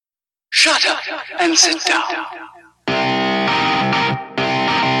Shut up and sit down.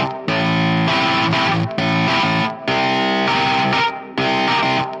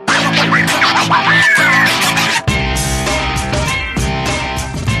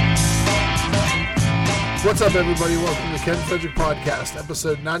 What's up, everybody? Welcome to Ken Frederick Podcast,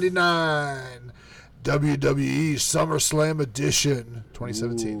 episode 99, WWE SummerSlam Edition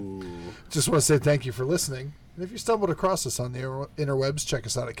 2017. Ooh. Just want to say thank you for listening. And if you stumbled across us on the interwebs, check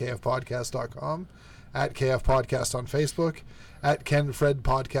us out at kfpodcast.com, at kfpodcast on Facebook, at Ken Fred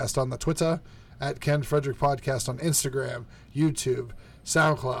Podcast on the Twitter, at Ken Frederick Podcast on Instagram, YouTube,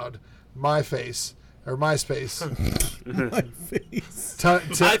 SoundCloud, MySpace. My face.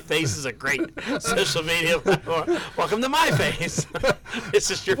 My face is a great social media platform. Welcome to My Face. It's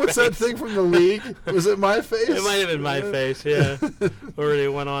just your What's face. that thing from the league? Was it My Face? It might have been My Face, yeah. Already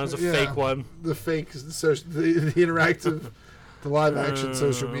went on as a fake one. The fake, the interactive, the live action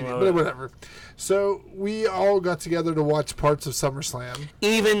social media, but whatever. So we all got together to watch parts of SummerSlam.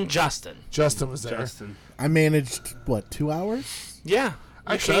 Even Justin. Justin was there. I managed, 2 hours? Yeah.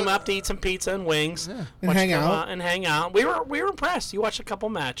 I came up to eat some pizza and wings, and hang out. We were impressed. You watched a couple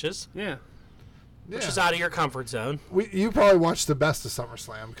matches, which is out of your comfort zone. You probably watched the best of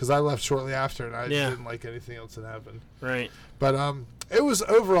SummerSlam because I left shortly after and I didn't like anything else that happened. Right, but it was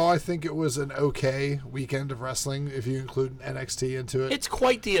overall. I think it was an okay weekend of wrestling if you include NXT into it. It's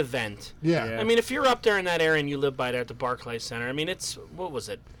quite the event. Yeah. I mean, if you're up there in that area and you live by there at the Barclays Center, I mean, it's what was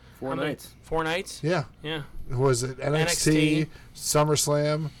it? 4 nights. 4 nights? Yeah. Yeah. Was it NXT,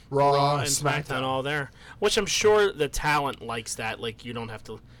 SummerSlam, Raw, and SmackDown all there? Which I'm sure the talent likes that. Like, you don't have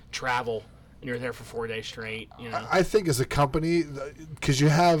to travel and you're there for 4 days straight. You know? I think as a company, because you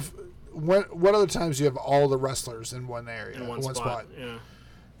have, what other times you have all the wrestlers in one area, in one spot. Yeah.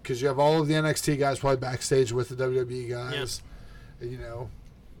 Because you have all of the NXT guys probably backstage with the WWE guys,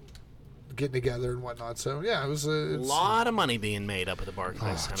 getting together and whatnot. So yeah, it was a lot of money being made up at the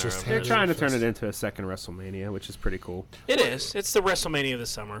Barclays Center. They're trying to turn it into a second WrestleMania, which is pretty cool. It is. It's the WrestleMania of the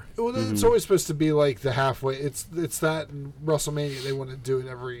summer. Well, it's always supposed to be like the halfway. It's that and WrestleMania. They want to do it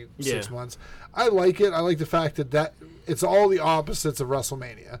every 6 months. I like it. I like the fact that it's all the opposites of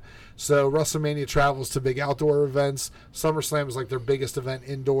WrestleMania. So WrestleMania travels to big outdoor events. SummerSlam is like their biggest event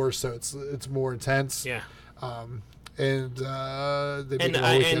indoors, so it's more intense. Yeah. And all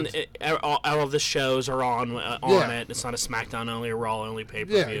of the shows are on it. It's not a SmackDown only or Raw only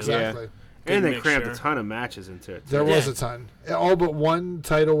pay-per-view. Yeah, exactly. Yeah. And they crammed a ton of matches into it. There was a ton. All but one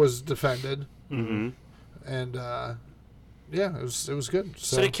title was defended. Mm-hmm. And it was good.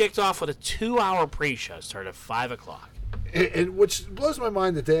 So they kicked off with a 2-hour pre-show. Started at 5 o'clock. And which blows my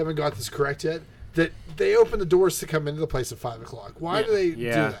mind that they haven't got this correct yet. That they opened the doors to come into the place at 5 o'clock. Why do they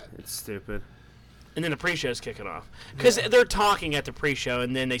do that? It's stupid. And then the pre-show's kicking off. Because they're talking at the pre-show,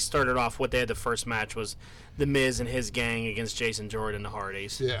 and then they started off what they had the first match was The Miz and his gang against Jason Jordan and the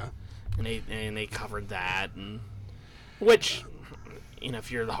Hardys. Yeah. And they covered that. Which,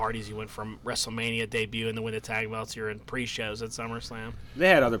 if you're the Hardys, you went from WrestleMania debut and then win the tag belts, you're in pre-shows at SummerSlam. They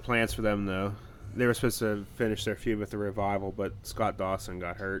had other plans for them, though. They were supposed to finish their feud with the Revival, but Scott Dawson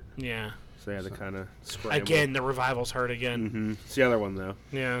got hurt. Yeah. So they had to kind of scramble. Again, the Revival's hurt again. Mm-hmm. It's the other one, though.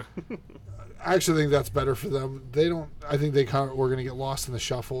 Yeah. I actually think that's better for them. I think we're going to get lost in the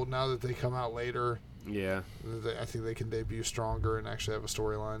shuffle now that they come out later. Yeah. I think they can debut stronger and actually have a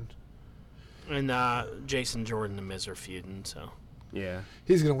storyline. And Jason Jordan and Miz are feuding, so. Yeah.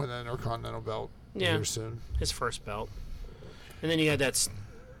 He's going to win that Intercontinental belt here soon. His first belt. And then you had that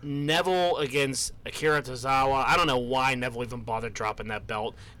Neville against Akira Tozawa. I don't know why Neville even bothered dropping that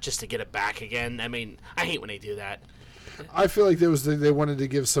belt just to get it back again. I mean, I hate when they do that. I feel like they wanted to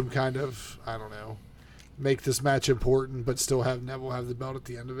give some kind of, I don't know, make this match important, but still have Neville have the belt at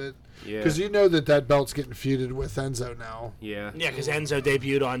the end of it. Yeah. Because that belt's getting feuded with Enzo now. Yeah. Yeah, because Enzo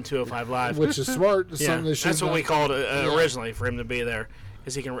debuted on 205 Live. Which is smart. That's what we called it originally for him to be there.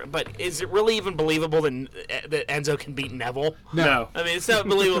 But is it really even believable that Enzo can beat Neville? No. I mean, it's not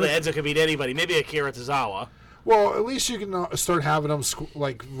believable that Enzo can beat anybody. Maybe Akira Tozawa. Well, at least you can start having them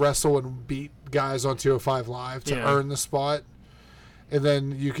wrestle and beat guys on 205 Live to earn the spot, and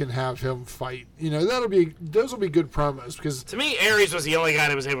then you can have him fight. Those will be good promos because to me, Aries was the only guy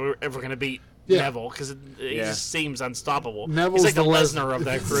that was ever going to beat Neville because he just seems unstoppable. Neville's He's like the Lesnar of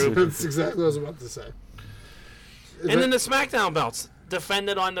that group. That's exactly what I was about to say. Then the SmackDown belts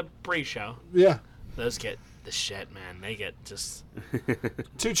defended on the pre-show. Yeah, those get the shit, man. They get just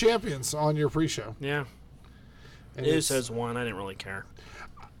 2 champions on your pre-show. Yeah. And the Usos won. I didn't really care.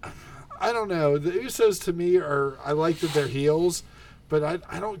 I don't know. The Usos to me I like that they're heels, but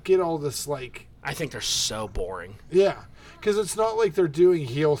I don't get all this I think they're so boring. Yeah. Because it's not like they're doing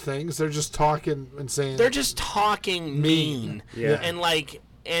heel things. They're just talking and saying... They're just talking mean. Yeah.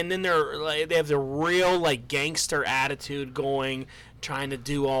 And then they have the real, like, gangster attitude going, trying to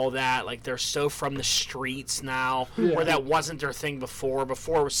do all that. Like, they're so from the streets now, where that wasn't their thing before.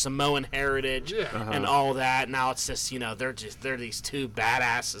 Before it was Samoan heritage and all that. Now it's just, they're these two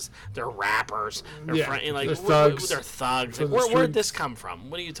badasses. They're rappers. They're thugs. They're thugs. Like, where'd this come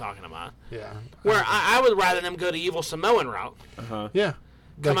from? What are you talking about? Yeah. Where I would rather them go the evil Samoan route. Yeah.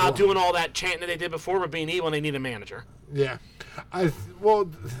 Come out doing all that chanting that they did before, but being evil, and they need a manager. Yeah. I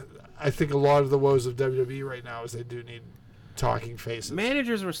think a lot of the woes of WWE right now is they do need talking faces.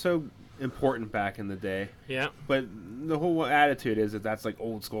 Managers were so important back in the day. Yeah. But the whole attitude is that that's like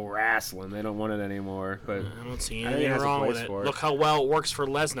old school wrestling. They don't want it anymore. But I don't see anything wrong with it. Look how well it works for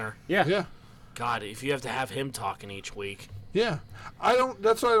Lesnar. Yeah. Yeah. God, if you have to have him talking each week. Yeah.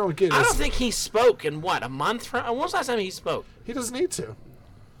 That's what I don't get. I don't think he spoke in, a month? When was the last time he spoke? He doesn't need to.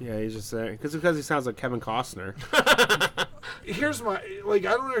 Yeah, he's just saying because he sounds like Kevin Costner. Here's my I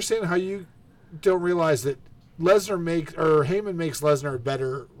don't understand how you don't realize that Heyman makes Lesnar a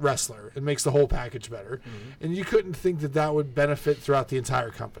better wrestler and makes the whole package better, and you couldn't think that would benefit throughout the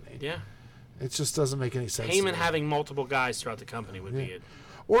entire company. Yeah, it just doesn't make any sense. Heyman having multiple guys throughout the company would be it.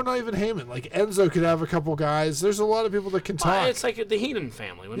 Or not even Heyman. Like Enzo could have a couple guys. There's a lot of people that can talk. It's like the Heenan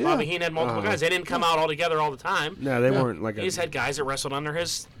family. When Bobby Heenan had multiple guys, they didn't come out all together all the time. No, they weren't like. He just had guys that wrestled under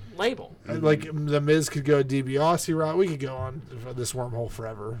his label. Like the Miz could go a DiBiase route. We could go on this wormhole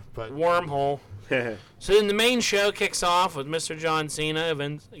forever. But wormhole. So then the main show kicks off with Mr. John Cena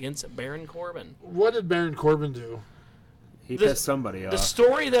against Baron Corbin. What did Baron Corbin do? He pissed somebody off. The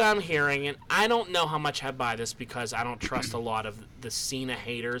story that I'm hearing, and I don't know how much I buy this because I don't trust a lot of the Cena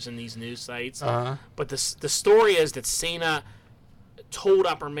haters in these news sites. But the story is that Cena told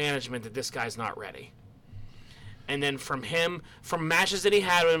upper management that this guy's not ready. And then from matches that he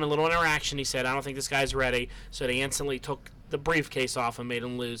had with him, a little interaction, he said, I don't think this guy's ready. So they instantly took the briefcase off and made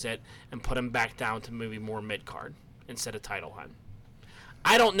him lose it and put him back down to maybe more mid-card instead of title hunt.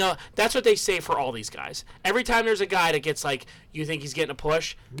 I don't know. That's what they say for all these guys. Every time there's a guy that gets you think he's getting a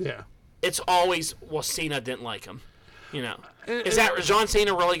push, it's always, Cena didn't like him. Is John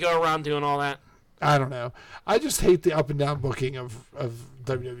Cena really go around doing all that? I don't know. I just hate the up and down booking of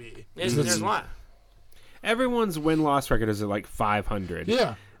WWE. There's a lot. Everyone's win-loss record is at 500.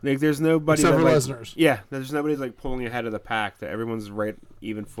 Yeah. There's nobody except for Lesnar's. Yeah, there's nobody pulling ahead of the pack. That everyone's right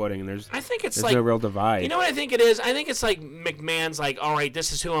even footing. And I think it's no real divide. You know what I think it is? I think it's like McMahon's all right,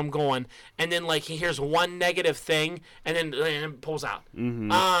 this is who I'm going, and then he hears one negative thing and then pulls out.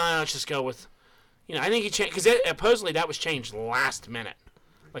 Let's just go with, I think he changed because supposedly that was changed last minute,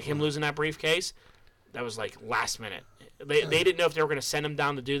 him losing that briefcase. That was last minute. They didn't know if they were going to send him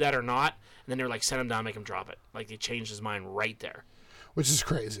down to do that or not, and then they were send him down, make him drop it. They changed his mind right there. Which is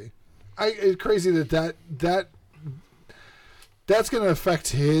crazy. It's crazy that's going to affect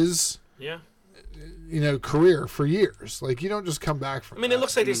his career for years. You don't just come back from it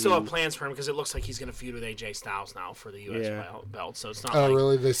looks like they still have plans for him because it looks like he's going to feud with AJ Styles now for the U.S. belt. So it's not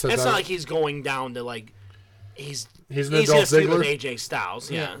really? They said it's that? not like he's going down to he's an going adult to feud Ziggler? with AJ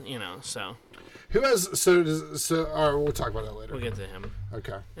Styles. Yeah, so. Who has all right, we'll talk about that later. We'll get to him.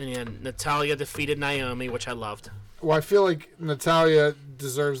 Okay. And yeah, Natalya defeated Naomi, which I loved. Well, I feel like Natalya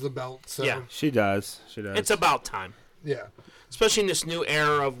deserves the belt. So. Yeah. She does. It's about time. Yeah. Especially in this new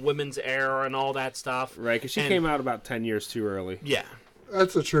era of women's era and all that stuff. Right, because she came out about 10 years too early. Yeah.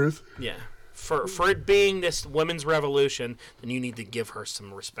 That's the truth. Yeah. For it being this women's revolution, then you need to give her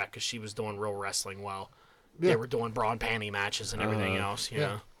some respect because she was doing real wrestling well. Yeah. They were doing bra and panty matches and everything else, you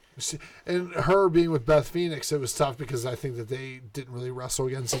know. And her being with Beth Phoenix, it was tough because I think that they didn't really wrestle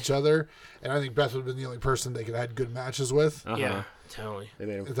against each other, and I think Beth would have been the only person they could have had good matches with. Yeah, totally.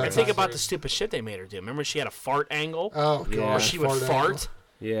 I think about the stupid shit they made her do. Remember she had a fart angle? Oh, God. Where she would fart?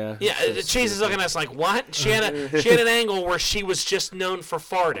 Yeah. Yeah, Chase is looking at us like, what? She had an angle where she was just known for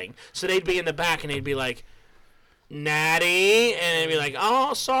farting. So they'd be in the back and they'd be like, Natty, and it'd be like,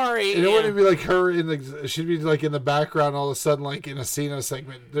 oh, sorry. And it wouldn't be like her she'd be in the background all of a sudden, in a Cena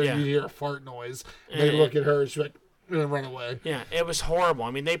segment. You'd hear a fart noise. And they'd look at her and she'd and run away. Yeah, it was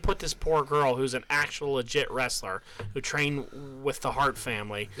horrible. They put this poor girl who's an actual legit wrestler who trained with the Hart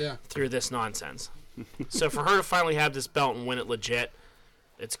family through this nonsense. So for her to finally have this belt and win it legit,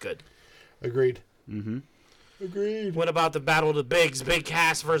 it's good. Agreed. Mm-hmm. Agreed. What about the Battle of the Bigs? Big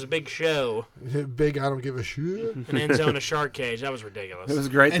Cass versus Big Show. Big, I don't give a shit. And Enzo in a shark cage. That was ridiculous. It was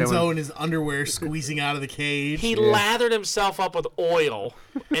great. Enzo in his underwear squeezing out of the cage. He lathered himself up with oil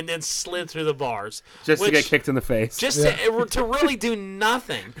and then slid through the bars. Just to get kicked in the face. Just to really do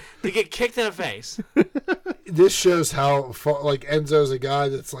nothing. To get kicked in the face. This shows how far, like, Enzo's a guy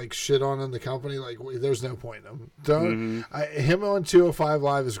that's like shit on in the company. Like, there's no point in him. Him on 205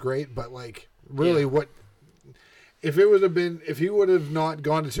 Live is great, but like, really, what if it would have been if he would have not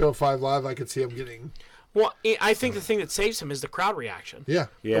gone to 205 Live? I could see him getting. Well, I think the thing that saves him is the crowd reaction. Yeah.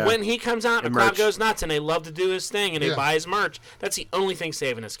 When he comes out, and the crowd merch. goes nuts, and they love to do his thing, and they buy his merch. That's the only thing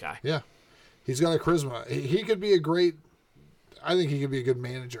saving this guy. Yeah, he's got a charisma. He could be a great. I think he could be a good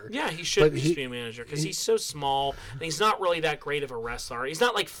manager. Yeah, he should be a manager because he's so small and he's not really that great of a wrestler. He's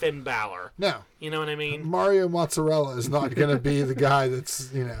not like Finn Balor. No. You know what I mean? Mario Mozzarella is not going to be the guy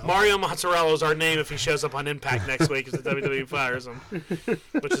that's, Mario Mozzarella is our name if he shows up on Impact next week if the WWE fires him,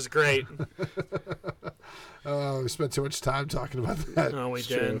 which is great. Oh, we spent too much time talking about that. Oh, we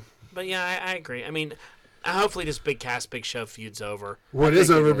did. True. But yeah, I agree. I mean, hopefully this Big Cass, Big Show feud's over. Well, it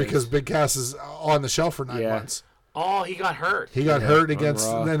is over because Big Cass is on the shelf for 9 months. Oh, he got hurt. He got hurt against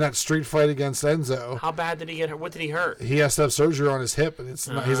in that street fight against Enzo. How bad did he get hurt? What did he hurt? He has to have surgery on his hip, and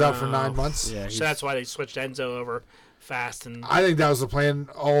he's out for 9 months. Yeah, so that's why they switched Enzo over fast. And I think that was the plan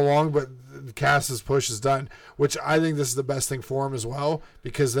all along, but Cass's push is done, which I think this is the best thing for him as well,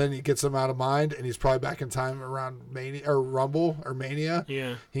 because then he gets him out of mind, and he's probably back in time around Mania or Rumble or Mania.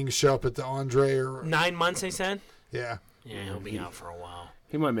 Yeah, he can show up at the Andre or 9 months. They said. Yeah. Yeah, he'll be out for a while.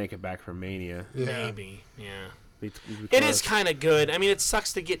 He might make it back from Mania. Yeah. Maybe. Yeah. It is kind of good. I mean, it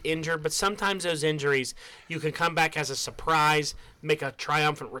sucks to get injured, but sometimes those injuries, you can come back as a surprise, make a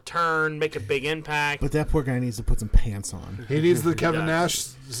triumphant return, make a big impact. But that poor guy needs to put some pants on. He needs the Kevin Nash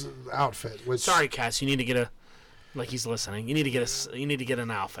outfit. Which Sorry, Cass, you need to get like he's listening. You need to get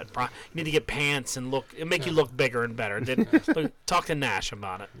an outfit. You need to get pants and make you look bigger and better. Talk to Nash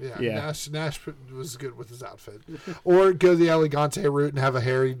about it. Yeah. Nash was good with his outfit. Or go the Elegante route and have a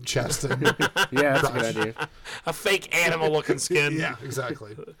hairy chest and yeah, that's a good idea. A fake animal-looking skin. Yeah,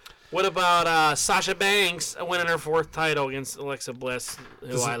 exactly. What about Sasha Banks winning her 4th title against Alexa Bliss,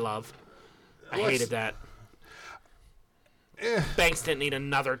 who I love? I hated that. Banks didn't need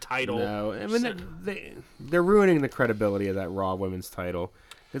another title. No, I mean they're ruining the credibility of that Raw Women's title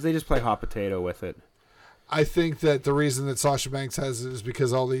because they just play hot potato with it. I think that the reason that Sasha Banks has it is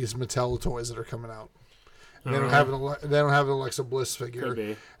because all these Mattel toys that are coming out. They don't have an Alexa Bliss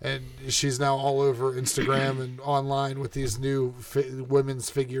figure, and she's now all over Instagram and online with these new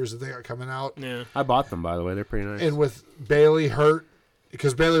women's figures that they got coming out. Yeah, I bought them, by the way. They're pretty nice. And with Bayley hurt,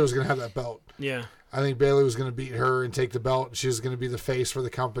 because Bayley was going to have that belt. Yeah. I think Bayley was going to beat her and take the belt. She was going to be the face for the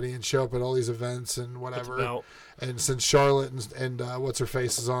company and show up at all these events and whatever. And since Charlotte and what's her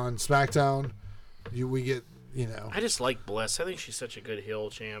face is on SmackDown, we get I just like Bliss. I think she's such a good heel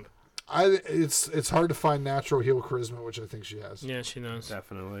champ. It's hard to find natural heel charisma, which I think she has. Yeah, she knows.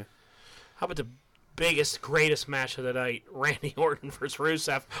 Definitely. How about the biggest, greatest match of the night, Randy Orton versus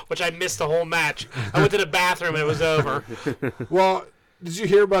Rusev, which I missed the whole match. I went to the bathroom and it was over. Well. Did you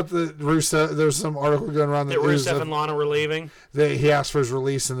hear about the Rusev? There's some article going around that Rusev and Lana were leaving. He asked for his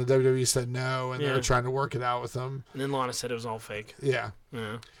release, and the WWE said no, and they were trying to work it out with him. And then Lana said it was all fake. Yeah.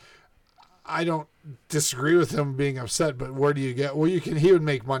 I don't disagree with him being upset, but where do you get? Well, he would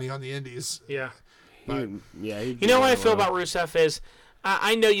make money on the Indies. Yeah. But, you know what I feel about Rusev is,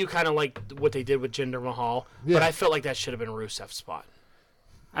 I know you kind of like what they did with Jinder Mahal, but I felt like that should have been Rusev's spot.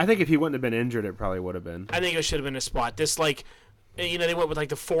 I think if he wouldn't have been injured, it probably would have been. I think it should have been his spot. They went with like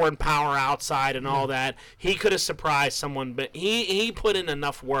the foreign power outside and all that. He could have surprised someone, but he put in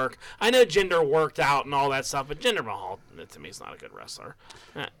enough work. I know Jinder worked out and all that stuff, but Jinder Mahal, to me, is not a good wrestler.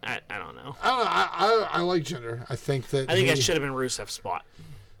 I don't know. I like Jinder. I think that should have been Rusev's spot.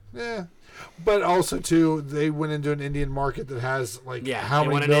 Yeah. But also, too, they went into an Indian market that has, how many millions?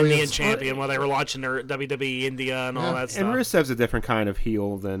 They won an Indian champion while they were launching their WWE India and all that stuff. And Rusev's a different kind of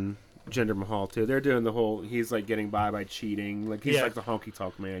heel than Jinder Mahal too. They're doing the whole he's getting by cheating. He's like the honky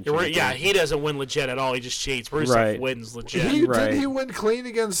tonk man. He doesn't win legit at all. He just cheats. Rusev wins legit. Didn't he win clean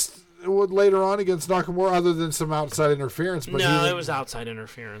later on against Nakamura, other than some outside interference? But no, it was outside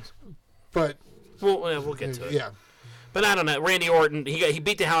interference. But we'll get to it. Yeah. But I don't know. Randy Orton, he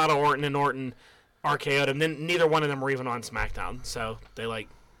beat the hell out of Orton, and Orton RKO'd him. Then neither one of them were even on SmackDown, so they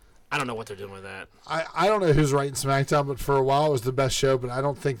I don't know what they're doing with that. I don't know who's writing SmackDown, but for a while it was the best show. But I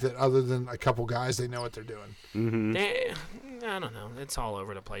don't think that other than a couple guys, they know what they're doing. I don't know. It's all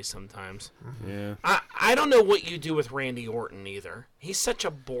over the place sometimes. Yeah. I don't know what you do with Randy Orton either. He's such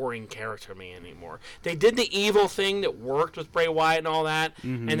a boring character to me anymore. They did the evil thing that worked with Bray Wyatt and all that,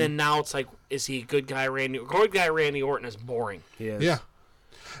 and then now it's like, is he a good guy? Good guy Randy Orton is boring. He is. Yeah.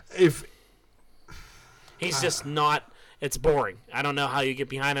 If he's just not. It's boring. I don't know how you get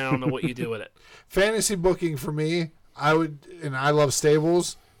behind it. I don't know what you do with it. Fantasy booking for me, I would, and I love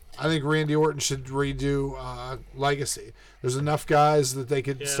stables. I think Randy Orton should redo Legacy. There's enough guys that they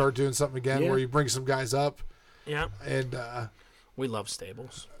could start doing something again where you bring some guys up. Yeah. And we love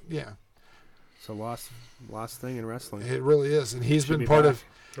stables. Yeah. It's a lost thing in wrestling. It really is, and he's been part of.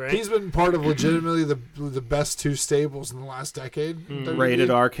 Right? He's been part of legitimately the best two stables in the last decade. Rated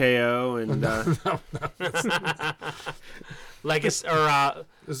RKO and Legacy or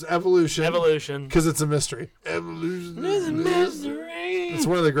it's Evolution. Evolution. Because it's a mystery. Evolution is a mystery. It's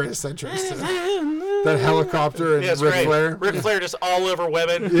one of the greatest entries too. That helicopter and Ric Flair. Ric Flair just all over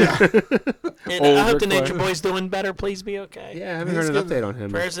women. Yeah. And I hope the Nature Boy's doing better. Please be okay. Yeah, I haven't heard an update on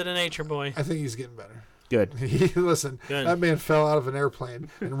him. Prayers to the Nature Boy. I think he's getting better. Good. Listen, that man fell out of an airplane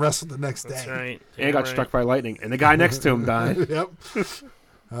and wrestled the next day. That's right. And got struck by lightning. And the guy next to him died. Yep.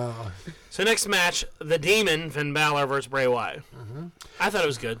 So next match, the Demon, Finn Balor versus Bray Wyatt. I thought it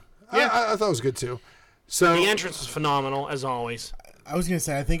was good. Yeah, I thought it was good too. So the entrance was phenomenal, as always. I was going to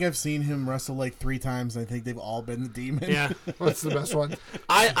say, I think I've seen him wrestle like 3 times, and I think they've all been the Demon. Yeah. What's the best one?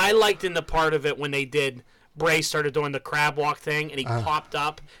 I liked in the part of it when they did... Bray started doing the crab walk thing, and he popped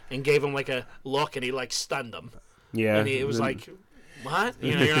up and gave him like a look, and he like stunned him. Yeah. And it was like, what?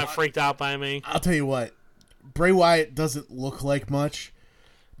 You know, you're not freaked out by me? I'll tell you what. Bray Wyatt doesn't look like much.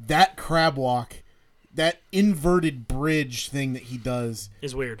 That crab walk, that inverted bridge thing that he does...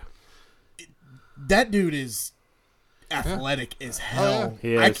 is weird. That dude is athletic as hell.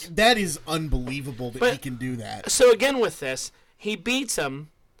 He is. That is unbelievable that he can do that. So again with this, he beats him,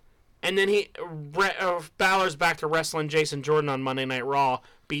 and then Balor's back to wrestling Jason Jordan on Monday Night Raw,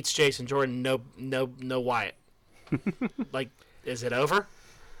 beats Jason Jordan, no Wyatt. Like, is it over?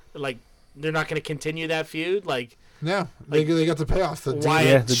 Like, they're not going to continue that feud? Like, no, they got the payoff. The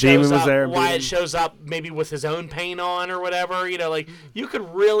Demon was there. Wyatt shows up maybe with his own paint on or whatever. You know, like, you could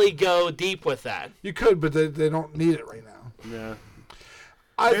really go deep with that. You could, but they don't need it right now. Yeah.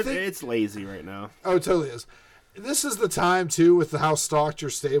 I think it's lazy right now. Oh, it totally is. This is the time, too, with how stocked your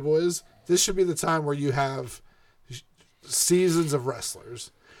stable is. This should be the time where you have seasons of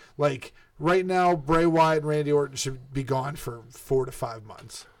wrestlers. Like, right now, Bray Wyatt and Randy Orton should be gone for 4 to 5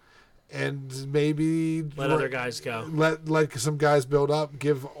 months. And maybe... Let other guys go. Let some guys build up,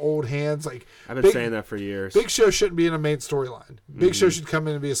 give old hands. Like I've been saying that for years. Big Show shouldn't be in a main storyline. Big Show should come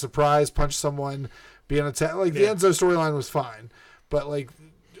in and be a surprise, punch someone, be an attack. Like, the Enzo storyline was fine. But, like...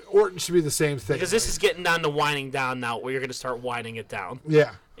 Orton should be the same thing. Because this is getting down to winding down now, where you're going to start winding it down.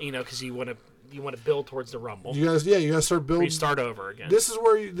 Yeah. You know, because you want to build towards the Rumble. You guys start building. Restart over again. This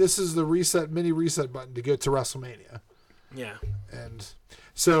is the mini reset button to get to WrestleMania. Yeah. And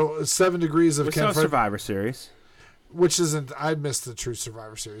so 7 degrees of Survivor Series, which isn't. I missed the true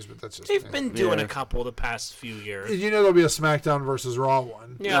Survivor Series, but that's just. They've been doing a couple the past few years. You know, there'll be a SmackDown versus Raw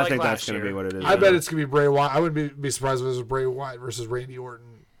one. Yeah, I think that's going to be what it is. I bet it's going to be Bray Wyatt. I wouldn't be surprised if it was a Bray Wyatt versus Randy Orton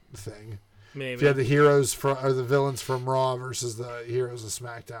thing. Maybe. If you had the heroes or the villains from Raw versus the heroes of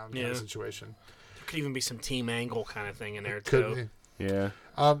SmackDown kind of situation. There could even be some Team Angle kind of thing in there, Could too. be. Yeah.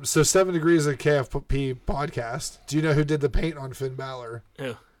 So 7 degrees of KFP podcast. Do you know who did the paint on Finn Balor?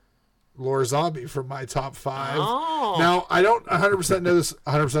 Who? Laura Zombie from my top 5. Oh. Now, I don't 100% know this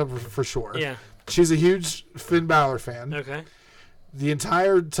 100% for sure. Yeah. She's a huge Finn Balor fan. Okay. The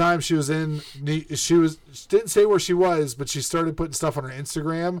entire time she was didn't say where she was, but she started putting stuff on her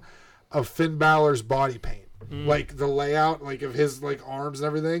Instagram of Finn Balor's body paint. Like the layout, like of his like arms and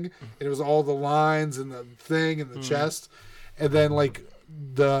everything. And it was all the lines and the thing and the chest. And then like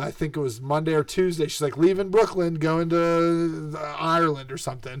I think it was Monday or Tuesday, she's like leaving Brooklyn, going to Ireland or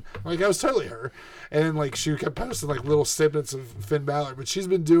something. Like that was totally her. And then like she kept posting like little snippets of Finn Balor, but she's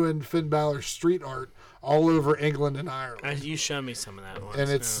been doing Finn Balor street art all over England and Ireland. You showed me some of that once. And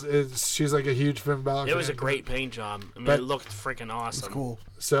it's she's like a huge Finn Balor fan. It was a great paint job. I mean, it looked freaking awesome. It's cool.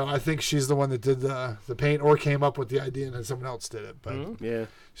 So I think she's the one that did the paint or came up with the idea and then someone else did it. But yeah,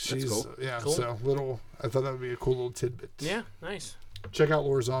 she's cool. Cool. So I thought that would be a cool little tidbit. Yeah, nice. Check out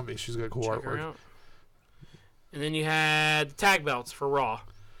Laura Zombie. She's got cool Check her artwork. out. And then you had the tag belts for Raw.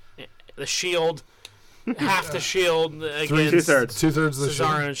 The Shield, half the Shield against 2/3. 2/3 of the show.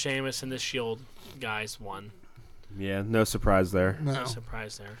 Cesaro and Sheamus, and the Shield guys won. Yeah, no surprise there. No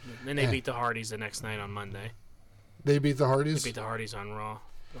surprise there. Then they beat the Hardys the next night on Monday. They beat the Hardys? They beat the Hardys on Raw.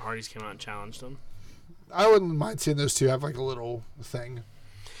 The Hardys came out and challenged them. I wouldn't mind seeing those two have like a little thing.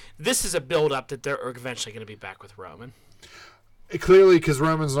 This is a build-up that they're eventually going to be back with Roman. Clearly, because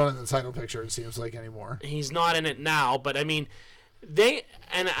Roman's not in the title picture, it seems like, anymore. He's not in it now, but I mean,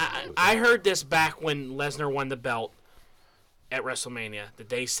 I heard this back when Lesnar won the belt at WrestleMania, that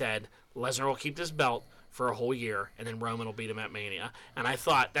they said Lesnar will keep this belt for a whole year, and then Roman will beat him at Mania. And I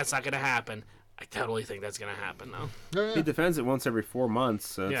thought, that's not going to happen. I totally think that's going to happen, though. Oh, yeah. He defends it once every 4 months,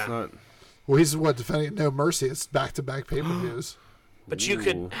 so it's not... Well, he's defending No Mercy. It's back-to-back pay-per-views. But you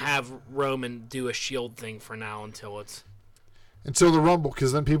could have Roman do a Shield thing for now until the Rumble,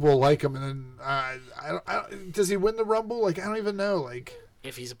 because then people will like him, and then I don't, does he win the Rumble? Like, I don't even know. Like,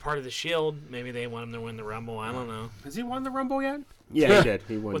 if he's a part of the Shield, maybe they want him to win the Rumble. I don't know. Has he won the Rumble yet? Yeah, he did.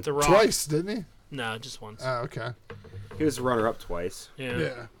 He won with the Rock. Twice, didn't he? No, just once. Oh, okay. He was runner-up twice.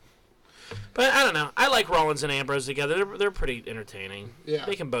 Yeah. But I don't know. I like Rollins and Ambrose together. They're pretty entertaining. Yeah.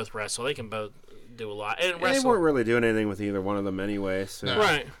 They can both wrestle. They can both do a lot. And They wrestle. weren't really doing anything with either one of them anyway. So. No.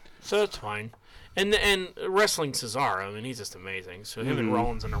 Right. So that's fine. And wrestling Cesaro, I mean, he's just amazing. So him and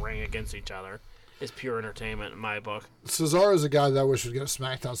Rollins in the ring against each other is pure entertainment in my book. Cesaro's a guy that I wish would get a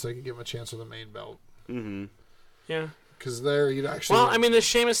SmackDown so they could give him a chance with the main belt. Mm-hmm. Yeah. Because there, you'd actually... Well, I mean, the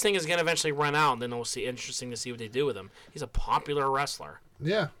Sheamus thing is going to eventually run out, and then it'll be interesting to see what they do with him. He's a popular wrestler.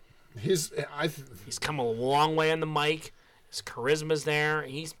 Yeah. He's come a long way on the mic. His charisma's there.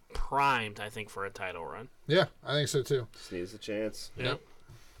 He's primed, I think, for a title run. Yeah, I think so, too. Just needs a chance. Yep.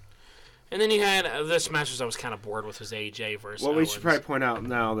 And then you had this match I was kind of bored with was AJ versus Well, we Owens. should probably point out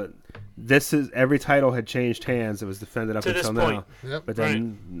now that this is every title had changed hands. It was defended up To this until point. now. Yep. But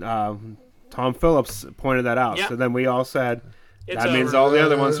then Tom Phillips pointed that out. Yep. So then we all said It's that means over. all the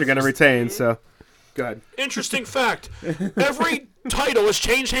other ones are going to retain. So good. Interesting fact. Every title has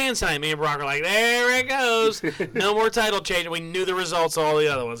changed hands tonight. Me and Brock are like, there it goes. No more title change. We knew the results of all the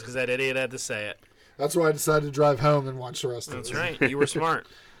other ones because that idiot had to say it. That's why I decided to drive home and watch the rest of it. That's right. You were smart.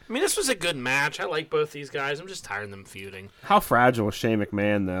 I mean, this was a good match. I like both these guys. I'm just tired of them feuding. How fragile is Shane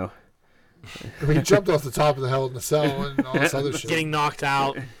McMahon, though? I mean, he jumped off the top of the Hell in the Cell and all this other shit. Getting knocked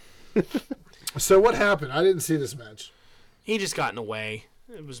out. So what happened? I didn't see this match. He just got in the way.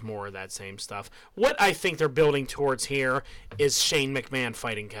 It was more of that same stuff. What I think they're building towards here is Shane McMahon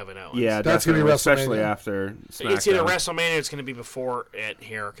fighting Kevin Owens. Yeah, That's gonna be definitely, especially WrestleMania. after SmackDown. It's either WrestleMania or it's going to be before it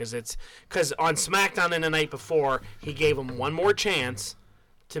here because on SmackDown in the night before he gave him one more chance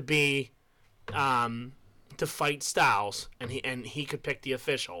to be to fight Styles and he could pick the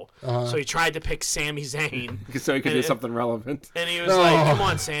official. So he tried to pick Sami Zayn. So he could do something relevant. And he was like, come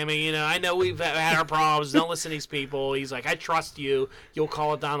on, Sammy, I know we've had our problems. Don't listen to these people. He's like, I trust you. You'll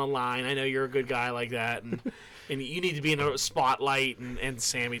call it down the line. I know you're a good guy like that. And you need to be in a spotlight. And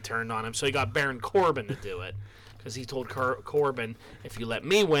Sammy turned on him. So he got Baron Corbin to do it. Because he told Corbin, if you let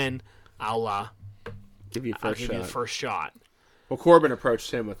me win, I'll Give you give you the first shot. Well, Corbin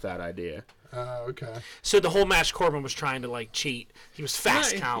approached him with that idea. Okay. So the whole match, Corbin was trying to cheat. He was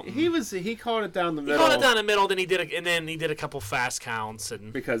fast counting. He called it down the middle. He called it down the middle. Then he did a couple fast counts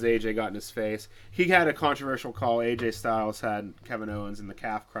and because AJ got in his face. He had a controversial call. AJ Styles had Kevin Owens in the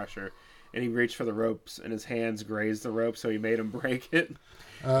calf crusher, and he reached for the ropes, and his hands grazed the rope, so he made him break it.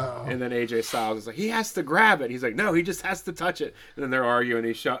 And then AJ Styles is like, he has to grab it. He's like, no, he just has to touch it. And then they're arguing.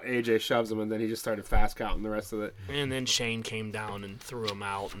 AJ shoves him, and then he just started fast counting the rest of it. And then Shane came down and threw him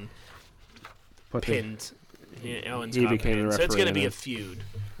out and pinned Owens. He got became pinned. the So it's going to referee be in a it. feud.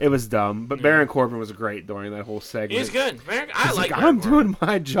 It was dumb, but Baron Corbin was great during that whole segment. He's good. I He's like like, Baron I'm Corbin. doing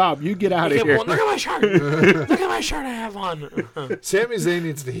my job. You get out of here. Well, look at my shirt. Look at my shirt I have on. Sami Zayn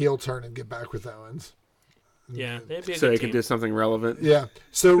needs to heel turn and get back with Owens. Yeah, they'd be a So good he team. can do something relevant. Yeah.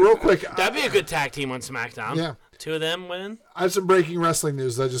 So real quick. That'd be a good tag team on SmackDown. Yeah. Two of them winning. I have some breaking wrestling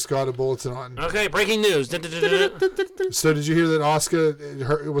news I just got a bulletin on. Okay, breaking news. So did you hear that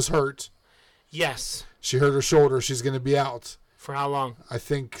Asuka was hurt? Yes. She hurt her shoulder. She's going to be out. For how long? I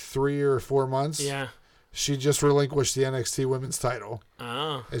think 3 or 4 months. Yeah. She just relinquished the NXT Women's title.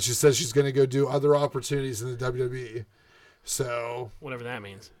 Oh. And she says she's going to go do other opportunities in the WWE. So Whatever that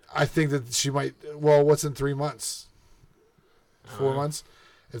means. I think that she might. Well, what's in 3 months? 4 months?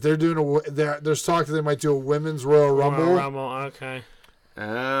 If they're doing there's talk that they might do a women's Royal Rumble. Royal Rumble. Okay.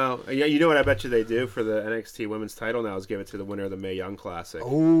 Oh, yeah. You know what I bet you they do for the NXT Women's title now is give it to the winner of the Mae Young Classic.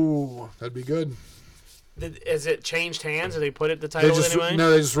 Oh, that'd be good. Is it changed hands? Or they put it the title anyway?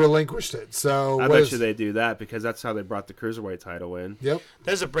 No, they just relinquished it. So I bet you they do that because that's how they brought the Cruiserweight title in. Yep.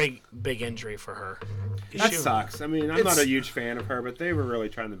 There's a big injury for her. That sucks. I mean, I'm not a huge fan of her, but they were really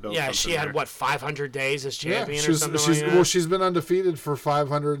trying to build something she had, there. 500 days as champion or something like that? Well, she's been undefeated for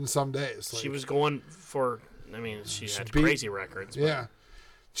 500 and some days. She was going for, she had crazy records. But. Yeah.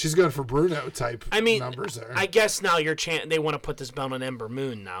 She's going for Bruno type numbers there. I guess now they want to put this belt on Ember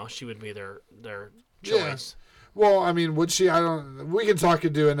Moon now. She would be their choice. Yeah. Well, I mean, would she? We can talk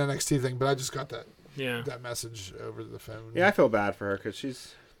and do an NXT thing, but I just got that message over the phone. Yeah, I feel bad for her because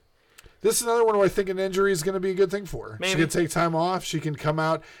she's... This is another one where I think an injury is going to be a good thing for her. Maybe. She can take time off. She can come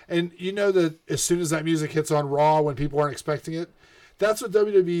out. And you know that as soon as that music hits on Raw when people aren't expecting it, that's what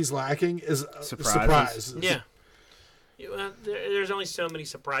WWE's lacking is a surprise. Yeah. There's only so many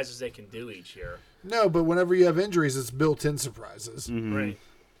surprises they can do each year. No, but whenever you have injuries, it's built-in surprises. Mm-hmm. Right.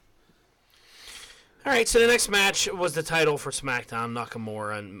 All right, so the next match was the title for SmackDown,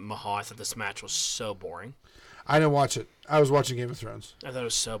 Nakamura and Mahal. I thought this match was so boring. I didn't watch it. I was watching Game of Thrones. I thought it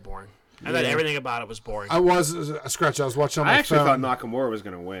was so boring. I thought everything about it was boring. I was watching on my I actually phone. thought Nakamura was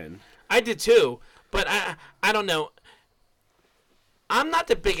going to win. I did too, but I don't know. I'm not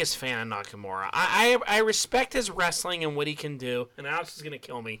the biggest fan of Nakamura. I respect his wrestling and what he can do, and Alex is going to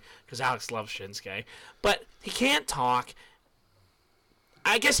kill me because Alex loves Shinsuke, but he can't talk.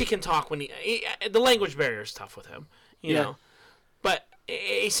 I guess he can talk when the language barrier is tough with him, you know. But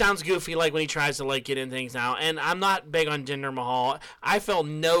he sounds goofy like when he tries to get in things now, and I'm not big on Jinder Mahal. I felt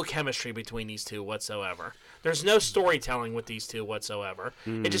no chemistry between these two whatsoever. There's no storytelling with these two whatsoever.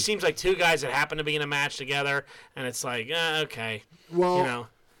 It just seems like two guys that happen to be in a match together, and it's like, okay. Well,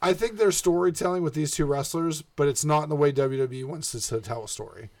 I think there's storytelling with these two wrestlers, but it's not in the way WWE wants to tell a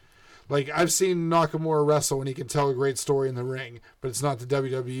story. Like, I've seen Nakamura wrestle and he can tell a great story in the ring, but it's not the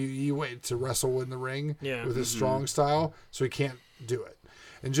WWE way to wrestle in the ring with his strong style, so he can't do it.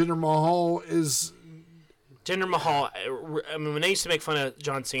 And Jinder Mahal, I mean, when they used to make fun of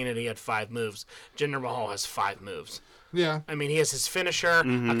John Cena, he had 5 moves. Jinder Mahal has 5 moves. Yeah. I mean, he has his finisher,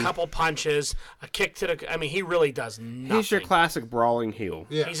 a couple punches, a kick to the... I mean, he really does nothing. He's your classic brawling heel.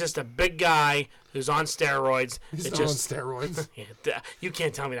 Yeah. He's just a big guy who's on steroids. He's not on steroids. You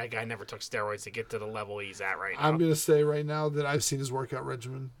can't tell me that guy never took steroids to get to the level he's at right now. I'm going to say right now that I've seen his workout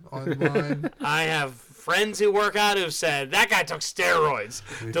regimen online. I have friends who work out who've said, that guy took steroids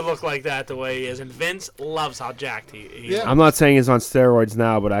to look like that the way he is. And Vince loves how jacked he is. I'm not saying he's on steroids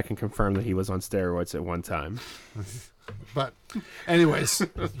now, but I can confirm that he was on steroids at one time. But, anyways,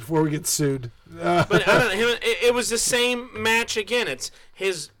 before we get sued. But I don't know, it was the same match again. It's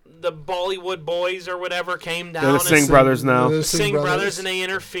the Bollywood boys or whatever came down. They're the Singh brothers now. The Singh brothers, and they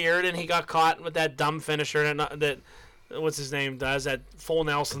interfered, and he got caught with that dumb finisher that what's his name does, that full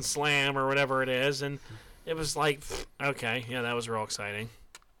Nelson slam or whatever it is, and it was like, okay, yeah, that was real exciting.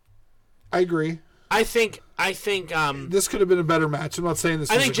 I agree. I think this could have been a better match. I'm not saying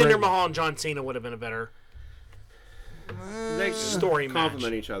this. I think Jinder Mahal and John Cena would have been a better story match.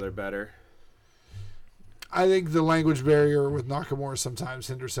 Complement each other better. I think the language barrier with Nakamura sometimes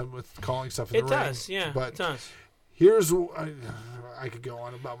hinders him with calling stuff in the ring. It does, yeah. But it does. Here's I could go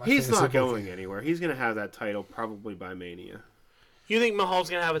on about my. He's fantasy not booking. going anywhere. He's going to have that title probably by Mania. You think Mahal's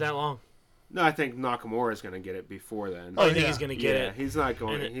gonna have it that long? No, I think Nakamura is going to get it before then. Oh, you think he's gonna get it? He's not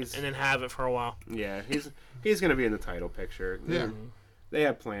going. And then have it for a while. Yeah, he's going to be in the title picture. Yeah. They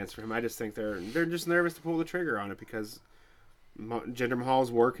have plans for him. I just think they're just nervous to pull the trigger on it because Jinder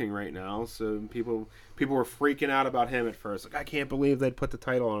Mahal's working right now. So people were freaking out about him at first. Like, I can't believe they'd put the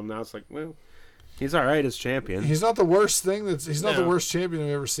title on him. Now it's like, well, he's all right as champion. He's not the worst thing. He's not the worst champion I've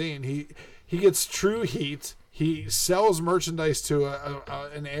ever seen. He gets true heat. He sells merchandise to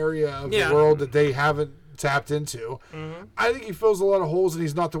an area of the world that they haven't tapped into. Mm-hmm. I think he fills a lot of holes, and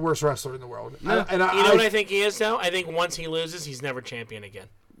he's not the worst wrestler in the world. No. You know what I think he is, though? I think once he loses, he's never champion again.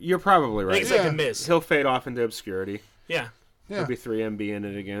 You're probably right. I think he's like the Miz. He'll fade off into obscurity. Yeah. He'll be 3MB in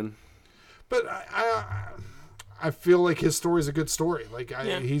it again. But I feel like his story's a good story. Like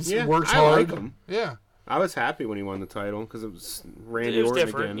he works I hard. like him. Yeah. I was happy when he won the title because it was Randy It was Orton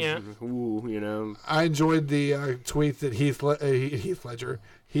different, again. yeah. Ooh, you know. I enjoyed the tweet that Heath Slater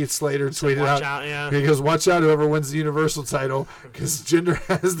tweeted Watch out, yeah. He goes, "Watch out, whoever wins the Universal title, because Jinder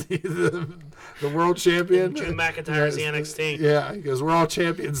has the world champion. Drew McIntyre's the NXT. Yeah, he goes, we're all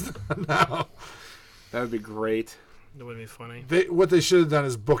champions now. That would be great. That would be funny. What they should have done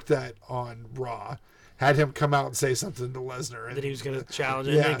is book that on Raw. Had him come out and say something to Lesnar. That he was going to challenge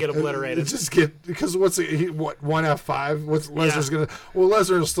it and get obliterated. Because one F5? What's Lesnar's going to... Well,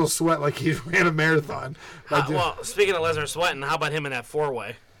 Lesnar will still sweat like he ran a marathon. Well, speaking of Lesnar sweating, how about him in that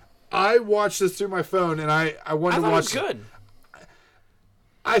 4-way? I watched this through my phone, and I wanted to watch. It was good.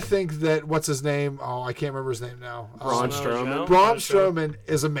 I think that what's his name? Oh, I can't remember his name now. Braun Strowman. Braun Strowman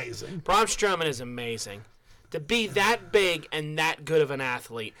is amazing. Braun Strowman is amazing. To be that big and that good of an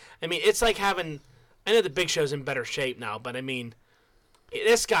athlete. I mean, it's like having. I know the Big Show's in better shape now, but I mean,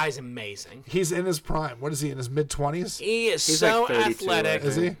 this guy's amazing. He's in his prime. What is he, in his mid-20s? He's He's so like 32, athletic.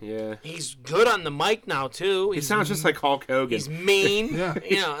 Is he? Yeah. He's good on the mic now too. He sounds just like Hulk Hogan. He's mean. Yeah.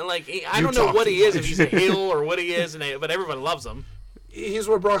 You know, like I don't know talk what he too is, much. if he's a heel or what he is, but everyone loves him. He's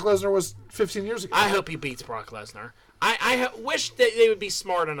what Brock Lesnar was 15 years ago. I hope he beats Brock Lesnar. I wish that they would be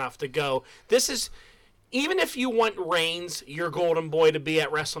smart enough to go. This is. Even if you want Reigns, your golden boy, to be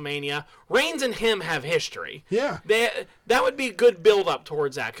at WrestleMania, Reigns and him have history. Yeah. That would be a good build-up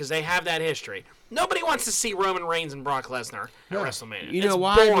towards that because they have that history. Nobody wants to see Roman Reigns and Brock Lesnar at WrestleMania. You know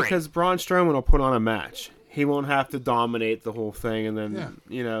why? Boring. Because Braun Strowman will put on a match. He won't have to dominate the whole thing, and then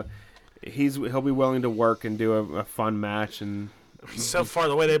he'll be willing to work and do a fun match. And so far,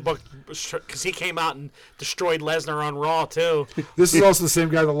 the way they booked, because he came out and destroyed Lesnar on Raw too. This is also the same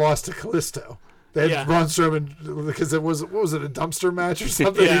guy that lost to Kalisto. They had Yeah. Braun Strowman because it was, what was it, a dumpster match or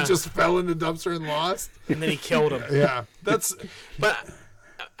something? Yeah. He just fell in the dumpster and lost. And then he killed him. Yeah, that's But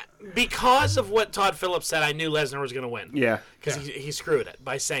because of what Todd Phillips said, I knew Lesnar was going to win. yeah, Because he screwed it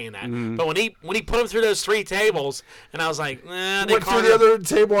by saying that. But when he put him through those 3 tables, and I was like, they went through the other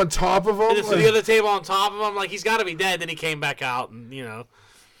table on top of him. through the other table on top of him, like he's got to be dead. Then he came back out, and he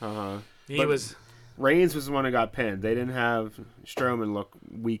But was. Reigns was the one who got pinned. They didn't have Strowman look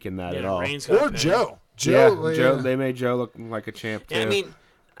weak in that at all. Reigns got Or pinned. Joe. Yeah, Joe. They made Joe look like a champ too. Yeah, I mean,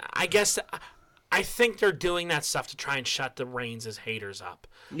 I guess I think they're doing that stuff to try and shut the Reigns' haters up.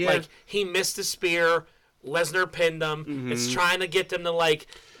 Yeah. Like he missed the spear, Lesnar pinned him. It's trying to get them to like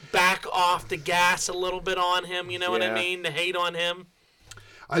back off the gas a little bit on him. You know what I Yeah. mean? To hate on him.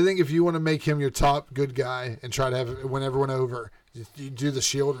 I think if you want to make him your top good guy and try to win everyone over, you do the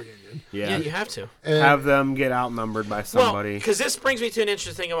Shield reunion. Yeah, you have to. And have them get outnumbered by somebody. Well, because this brings me to an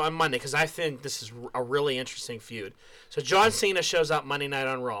interesting thing on Monday, because I think this is a really interesting feud. So John Cena shows up Monday night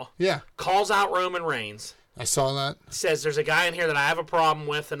on Raw. Yeah, Calls out Roman Reigns. I saw that. Says there's a guy in here that I have a problem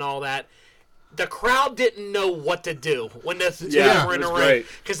with and all that. The crowd didn't know what to do when the two Yeah, were in it the was ring great.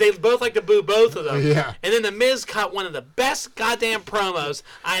 because they both like to boo both of them. Yeah. And then the Miz cut one of the best goddamn promos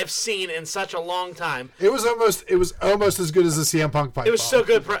I have seen in such a long time. It was almost as good as the CM Punk fight. It was so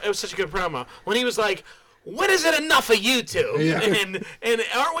good. It was such a good promo when he was like, "When is it enough of you two? Yeah. And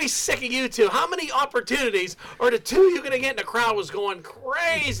aren't we sick of you two? How many opportunities are the two you gonna get?" And the crowd was going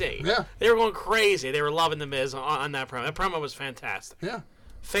crazy. Yeah. They were going crazy. They were loving the Miz on that promo. That promo was fantastic. Yeah.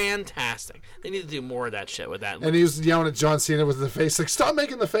 Fantastic. They need to do more of that shit with that. And he was yelling at John Cena with the face, like, stop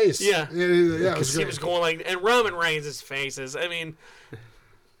making the face. Yeah. Yeah, it was Because he great. was going like, and Roman Reigns' faces. I mean,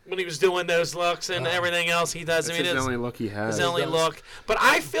 when he was doing those looks and everything else he does. That's I mean, his it's only look he has. his only look. But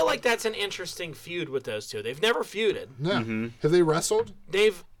I feel like that's an interesting feud with those two. They've never feuded. Yeah. Have they wrestled?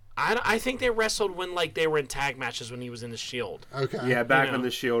 I think they wrestled when like they were in tag matches when he was in the Shield. Okay. Yeah, back You when know.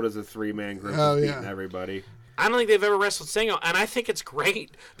 the Shield is a 3-man group Oh, of yeah. beating everybody. I don't think they've ever wrestled single, and I think it's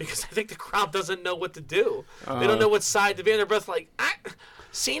great because I think the crowd doesn't know what to do. They don't know what side to be. They're both like,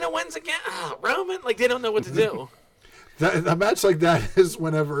 Cena wins again. Roman, like they don't know what to do. A match like that is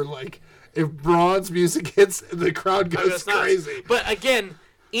whenever, like, if Braun's music hits, the crowd goes It's nuts. crazy. But again,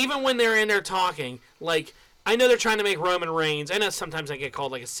 even when they're in there talking, like I know they're trying to make Roman Reigns. I know sometimes I get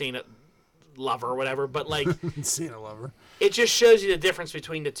called like a Cena lover or whatever, but like Cena lover. it just shows you the difference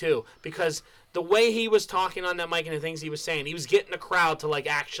between the two because the way he was talking on that mic and the things he was saying, he was getting the crowd to like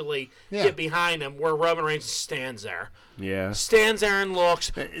actually get behind him. Where Roman Reigns stands there, stands there and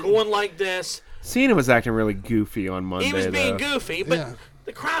looks, going like this. Cena was acting really goofy on Monday. He was being though. goofy, but Yeah.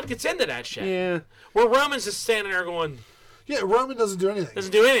 the crowd gets into that shit. Yeah. Where Roman's just standing there going, Yeah, Roman doesn't do anything.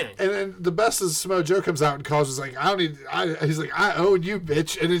 doesn't do anything. And then the best is Samoa Joe comes out and calls us like, he's like, I own you,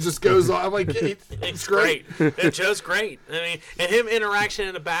 bitch. And it just goes on. I'm like, yeah, It's great. And Joe's great. I mean, and him interaction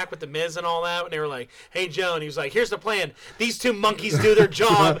in the back with the Miz and all that when they were like, "Hey Joe," and he was like, "Here's the plan. These two monkeys do their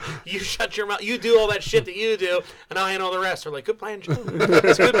job. You shut your mouth. You do all that shit that you do, and I'll handle the rest." They're like, "Good plan, Joe.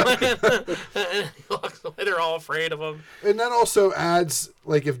 It's a good plan." And he walks away. They're all afraid of him. And that also adds,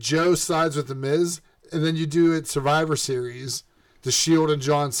 like, if Joe sides with The Miz, and then you do it Survivor Series, the Shield and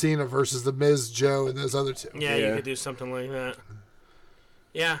John Cena versus The Miz, Joe, and those other two. Yeah, you could do something like that.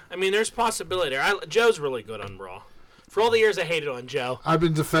 Yeah, I mean, there's possibility there. Joe's really good on Raw. For all the years I hated on Joe I've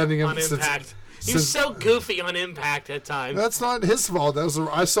been defending him on Impact. He was since so goofy on Impact at times. that's not his fault. I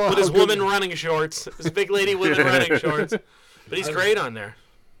saw With how his good- woman running shorts. His big lady women running shorts. But he's great on there.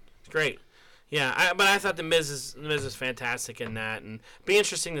 He's great. Yeah, but I thought the Miz is fantastic in that, and be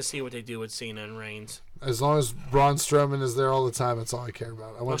interesting to see what they do with Cena and Reigns. As long as Braun Strowman is there all the time, that's all I care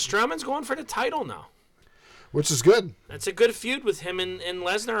about. Well, Strowman's going for the title now. Which is good. That's a good feud with him and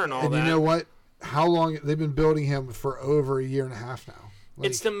Lesnar and all that. And you know what? How long they've been building him for over a year and a half now.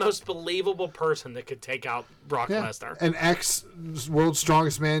 It's the most believable person that could take out Brock Lesnar. An ex-world's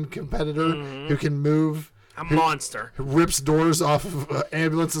strongest man competitor who can move. A monster. Who rips doors off of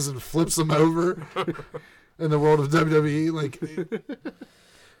ambulances and flips them over in the world of WWE.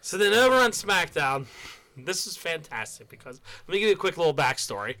 So then over on SmackDown, this is fantastic because let me give you a quick little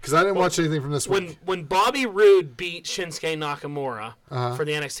backstory. Because I didn't watch anything from this week. When Bobby Roode beat Shinsuke Nakamura for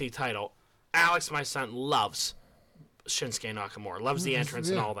the NXT title, Alex, my son, loves Shinsuke Nakamura, loves the entrance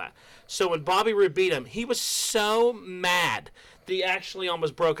and all that. So when Bobby Roode beat him, he was so mad that he actually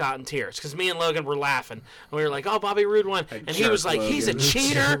almost broke out in tears because me and Logan were laughing. And we were like, oh, Bobby Roode won. And he was like, Logan. He's a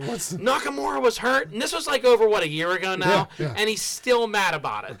cheater. Nakamura was hurt. And this was over, a year ago now? Yeah. And he's still mad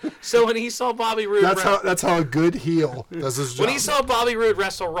about it. So when he saw Bobby Roode... That's how a good heel does his job. When he saw Bobby Roode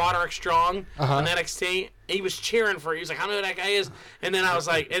wrestle Roderick Strong on NXT... He was cheering for it. He was like, I know who that guy is. And then I was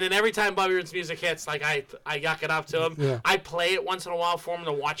like, and then every time Bobby Roode's music hits, like I yuck it up to him. Yeah. I play it once in a while for him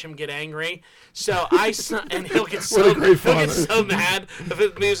to watch him get angry. So and he'll get so mad if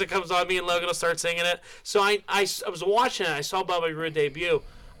his music comes on. Me and Logan will start singing it. So I was watching it. I saw Bobby Roode debut.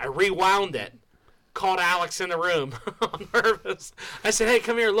 I rewound it. Called Alex in the room on purpose. I said, hey,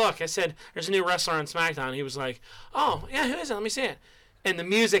 come here, look. I said, there's a new wrestler on SmackDown. He was like, oh, yeah, who is it? Let me see it. And the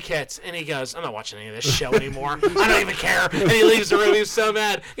music hits, and he goes, I'm not watching any of this show anymore. I don't even care. And he leaves the room. He was so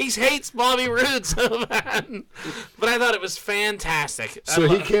mad. He hates Bobby Roode so bad. But I thought it was fantastic. So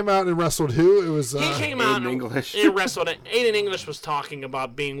he came out and wrestled who? It was he came out English. and wrestled. Aiden English was talking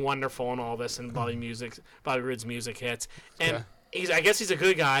about being wonderful and all this, and Bobby Roode's music hits. And I guess he's a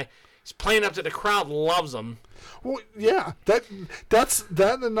good guy. He's playing up to the crowd, loves him. Well, yeah, that's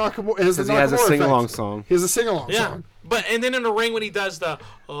the Nakamura. Because he has a sing-along song. He has a sing-along song. And then in the ring when he does the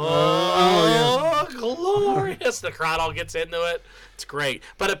glorious, the crowd all gets into it. It's great.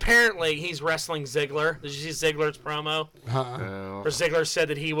 But apparently he's wrestling Ziggler. Did you see Ziggler's promo? Where Ziggler said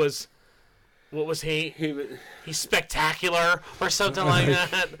that he was, what was he? He's spectacular or something like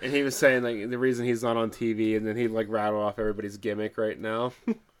that. And he was saying the reason he's not on TV, and then he rattled off everybody's gimmick right now.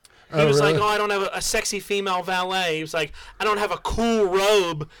 He was like, I don't have a sexy female valet. He was like, I don't have a cool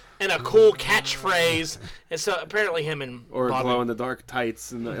robe and a cool catchphrase. And so apparently him and or Bobby, glow in the dark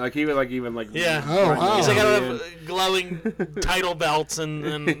tights and he would yeah. Oh, wow. He's like, I don't have glowing title belts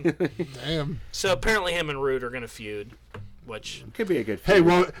and damn. So apparently him and Roode are gonna feud, which could be a good feud. Hey,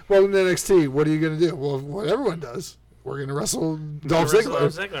 welcome to NXT. What are you gonna do? Well, what everyone does. We're gonna wrestle Dolph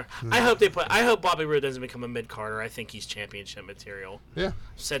Ziggler. I hope Bobby Roode doesn't become a mid-carder. I think he's championship material. Yeah. I've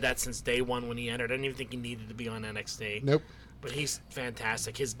said that since day one when he entered. I didn't even think he needed to be on NXT. Nope. But he's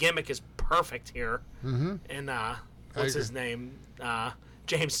fantastic. His gimmick is perfect here. Mm-hmm. And what's his name?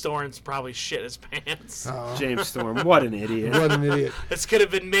 James Storm's probably shit his pants. Oh. James Storm, what an idiot! What an idiot! This could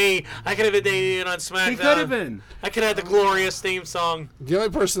have been me. I could have been the idiot on SmackDown. He could have been. I could have had the glorious theme song. The only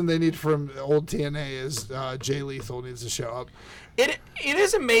person they need from old TNA is Jay Lethal needs to show up. It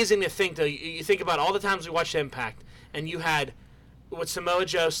is amazing to think though. You think about all the times we watched Impact, and you had with Samoa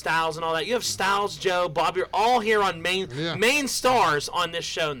Joe, Styles, and all that. You have Styles, Joe, Bobby, all here on main stars on this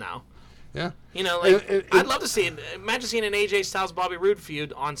show now. Yeah. You know, like I'd love to see it. Imagine seeing an AJ Styles Bobby Roode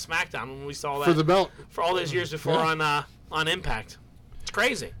feud on SmackDown when we saw that for the belt for all those years before on Impact. It's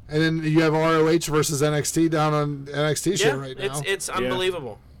crazy. And then you have ROH versus NXT down on NXT show right now. It's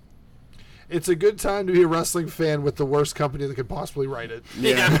unbelievable. It's a good time to be a wrestling fan with the worst company that could possibly write it.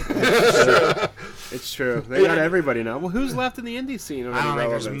 Yeah. It's true. They got everybody now. Well, who's left in the indie scene? I don't think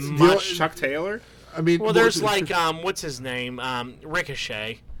there's much. Chuck Taylor? I mean, well, there's like what's his name?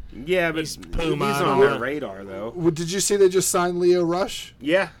 Ricochet. Yeah, but he's Puma. He's on their radar, though. Did you see they just signed Leo Rush?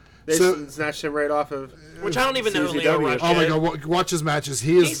 Yeah. They snatched him right off of... Which I don't even know who Leo Rush is. Oh, my God. Watch his matches.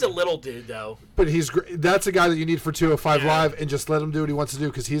 He's a little dude, though. But he's great. That's a guy that you need for 205 Live, and just let him do what he wants to do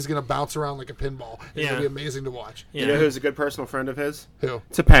because he's going to bounce around like a pinball. It's going to be amazing to watch. Yeah. You know who's a good personal friend of his? Who?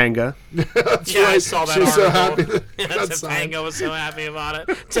 Topanga. That's right. I saw that She's article. So happy. Topanga was so happy about it.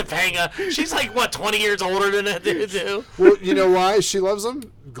 Topanga. She's like, what, 20 years older than that dude, too? Well, you know why she loves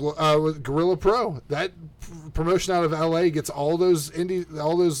him? With Gorilla Pro. That promotion out of LA gets all those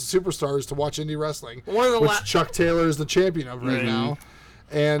superstars to watch indie wrestling, which Chuck Taylor is the champion of right now.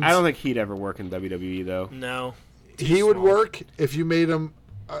 And I don't think he'd ever work in WWE though. No, he would work if you made him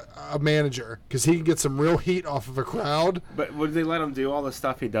a manager because he can get some real heat off of a crowd. But would they let him do all the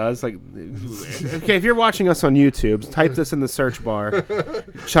stuff he does? Like, okay, if you're watching us on YouTube, type this in the search bar: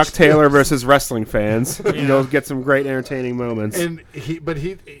 Chuck Taylor versus wrestling fans. And you'll get some great entertaining moments. And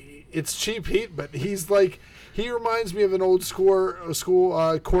it's cheap heat, but he's like. He reminds me of an old school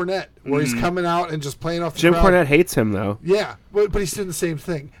Cornette, where he's coming out and just playing off the Jim crowd. Cornette hates him, though. Yeah, but he's doing the same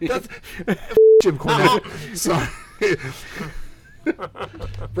thing. That's Jim Cornette. Sorry.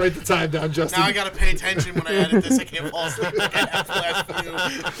 Write the time down, Justin. Now I gotta pay attention when I edit this. I can't fall asleep. I have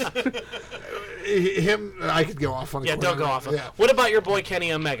last Him, I could go off on. Yeah, don't go off. Yeah. What about your boy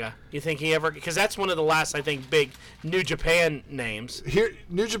Kenny Omega? You think he ever? Because that's one of the last, I think, big New Japan names. Here,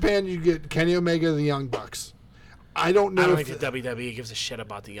 New Japan, you get Kenny Omega, the Young Bucks. I don't know. I don't if think the WWE gives a shit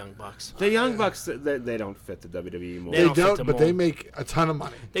about the Young Bucks. The Young Bucks, they don't fit the WWE mold. They They don't, fit the but they mold. make a ton of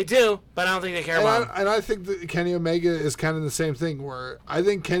money. They do, but I don't think they care about him. And I think that Kenny Omega is kind of the same thing. Where I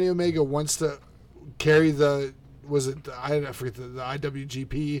think Kenny Omega wants to carry I forget the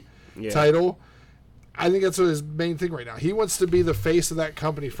IWGP title. I think that's what his main thing right now. He wants to be the face of that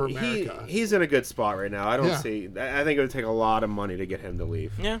company for America. He's in a good spot right now. I don't Yeah. see. I think it would take a lot of money to get him to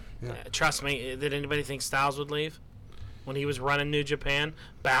leave. Yeah. Trust me. Did anybody think Styles would leave when he was running New Japan?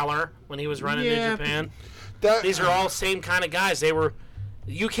 Balor when he was running New Japan. These are all same kind of guys. They were.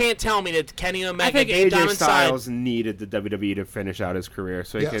 You can't tell me that Kenny I Omega think came down AJ inside. Styles needed the WWE to finish out his career,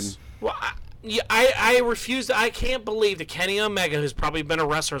 so he can. Well, I refuse. I can't believe that Kenny Omega, who's probably been a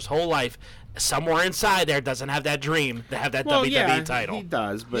wrestler his whole life, somewhere inside there doesn't have that dream to have that WWE title. He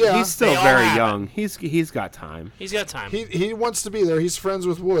does, but Yeah. he's still They all very have young. He's got time. He's got time. He wants to be there. He's friends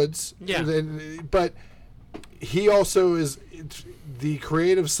with Woods. Yeah. But he also is the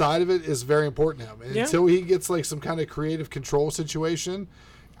creative side of it is very important to him. And until he gets like some kind of creative control situation,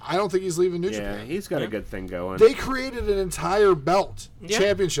 I don't think he's leaving New Yeah, Japan. he's got a good thing going. They created an entire belt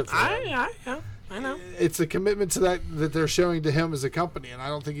championship for him. I know. It's a commitment to that they're showing to him as a company, and I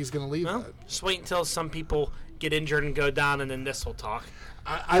don't think he's going to leave that. Just wait until some people get injured and go down, and then this will talk.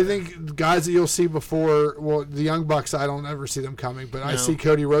 I think guys that you'll see before, well, the Young Bucks, I don't ever see them coming, but I see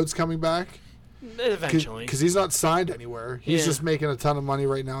Cody Rhodes coming back. Eventually. Because he's not signed anywhere. He's just making a ton of money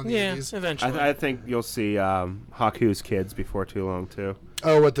right now in the Indies. Eventually. I think you'll see Haku's kids before too long too.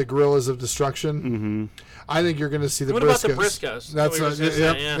 Oh, what, the Gorillas of Destruction? Mm-hmm. I think you're going to see the What Briscoes. about the Briscoes? That's We were just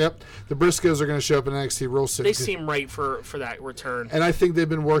gonna say, yep. The Briscoes are going to show up in NXT real soon. They seem right for that return. And I think they've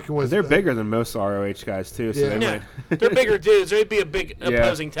been working with. They're bigger than most ROH guys too, so they might. They're bigger dudes. They'd be a big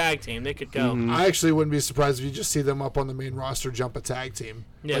opposing tag team. They could go. I actually wouldn't be surprised if you just see them up on the main roster jump a tag team.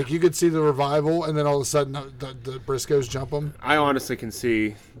 Yeah. Like you could see the Revival, and then all of a sudden the Briscoes jump them. I honestly can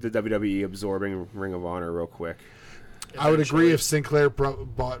see the WWE absorbing Ring of Honor real quick. I would agree if Sinclair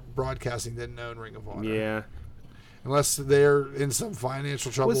Broadcasting didn't own Ring of Honor. Yeah. Unless they're in some financial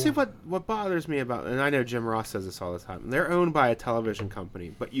trouble. Well, see what bothers me about, and I know Jim Ross says this all the time. They're owned by a television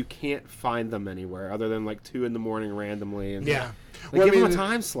company, but you can't find them anywhere other than like 2 a.m. randomly. And Yeah. give them a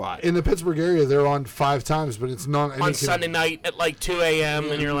time slot. In the Pittsburgh area, they're on 5 times, but it's not On Sunday night at like 2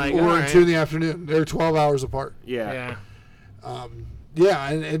 a.m. and you're like, or all at right. 2 in the afternoon. They're 12 hours apart. Yeah.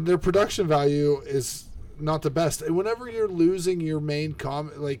 And their production value is not the best. And whenever you're losing your main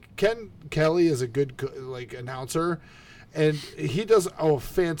like Ken Kelly is a good announcer, and he does a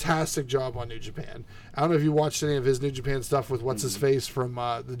fantastic job on New Japan. I don't know if you watched any of his New Japan stuff with what's his face from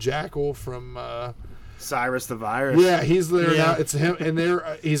the Jackal from Cyrus the Virus. Yeah, he's there now. It's him, and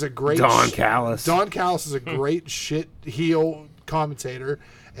he's a great Don Callis. Don Callis is a great shit heel commentator,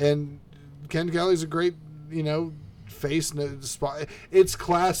 and Ken Kelly's a great face spot. It's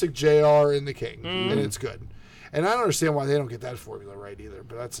classic JR and the King, and it's good. And I don't understand why they don't get that formula right either,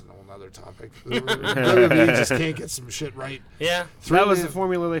 but that's a whole other topic. WWE just can't get some shit right. Yeah. That was the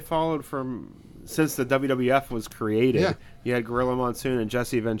formula they followed since the WWF was created. Yeah. You had Gorilla Monsoon and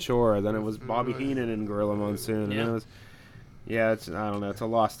Jesse Ventura, then it was Bobby Heenan and Gorilla Monsoon, and then it was I don't know, it's a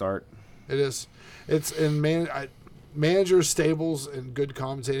lost art. It is. It's managers, stables, and good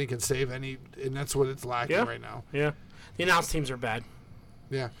commentating can save any, and that's what it's lacking right now. Yeah. The announce teams are bad.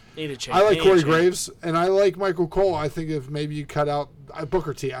 Yeah. Need to change. I like Corey Graves, and I like Michael Cole. I think if maybe you cut out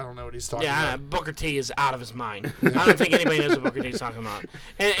Booker T, I don't know what he's talking about. Booker T is out of his mind. I don't think anybody knows what Booker T is talking about.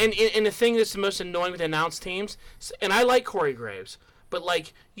 And the thing that's the most annoying with announce teams, and I like Corey Graves, but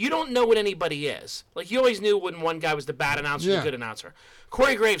like you don't know what anybody is. Like you always knew when one guy was the bad announcer, the good announcer.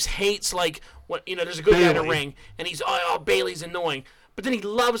 Corey Graves hates there's a good guy in the ring, and he's Bailey's annoying, but then he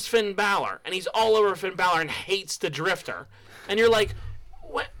loves Finn Balor, and he's all over Finn Balor and hates the Drifter, and you're like,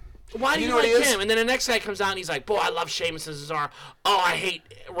 what? Why do you like him? And then the next guy comes out and he's like, boy, I love Sheamus and Cesaro. Oh, I hate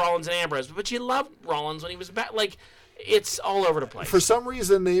Rollins and Ambrose. But you loved Rollins when he was back. Like, It's all over the place. For some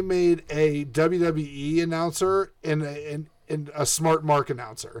reason, they made a WWE announcer and a smart mark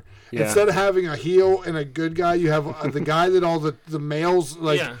announcer. Yeah. Instead of having a heel and a good guy, you have the guy that all the males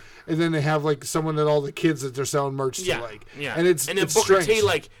like. Yeah. And then they have like someone that all the kids that they're selling merch to like. Yeah. And then it's Booker strange. T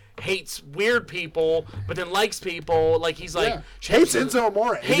like hates weird people, but then likes people. Like he's like hates Enzo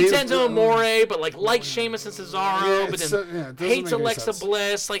Amore. Hates Enzo Amore, but like likes Sheamus and Cesaro, but then it doesn't hates make any Alexa sense.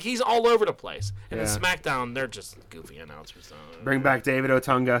 Bliss. Like he's all over the place. And Yeah. then SmackDown, they're just goofy announcers. Bring back David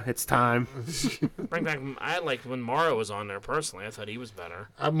Otunga. It's time. Bring back. I liked when Morrow was on there personally. I thought he was better.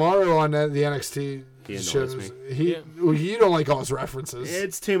 Mario on the NXT He annoys shows. me. Well, you don't like all his references.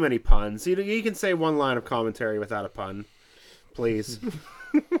 It's too many puns. You can say one line of commentary without a pun. Please.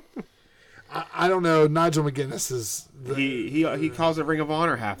 I don't know. Nigel McGuinness is. He calls it Ring of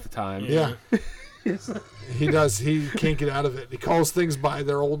Honor half the time. Yeah. He does. He can't get out of it. He calls things by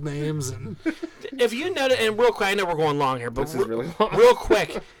their old names. And If you notice, and real quick, I know we're going long here, but This is really long. real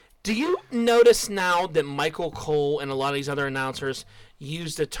quick, do you notice now that Michael Cole and a lot of these other announcers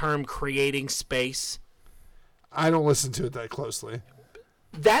use the term creating space? I don't listen to it that closely.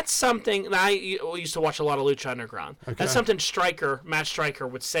 That's something that I used to watch a lot of Lucha Underground. Okay. That's something Matt Stryker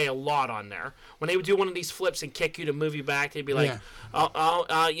would say a lot on there. When they would do one of these flips and kick you to move you back, they'd be like,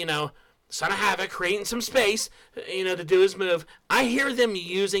 Son of Havoc creating some space, to do his move. I hear them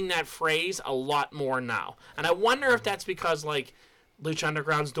using that phrase a lot more now. And I wonder if that's because, like, Lucha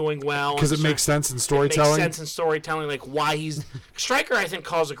Underground's doing well. Because it makes sense in storytelling. It makes sense in storytelling, like why he's... Stryker, I think,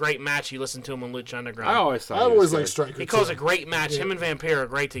 calls a great match. You listen to him on Lucha Underground. I always thought I always like Stryker. He calls a great match. Him and Vampire are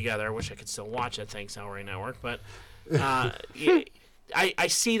great together. I wish I could still watch that thing, Salary Network. But I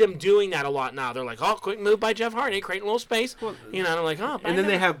see them doing that a lot now. They're like, oh, quick move by Jeff Hardy, creating a little space. And I'm like, oh. And then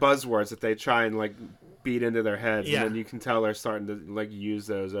they have buzzwords that they try and like beat into their heads, Yeah. and then you can tell they're starting to like use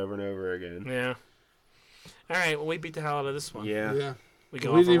those over and over again. Yeah. All right, well, we beat the hell out of this one. Yeah. Yeah. We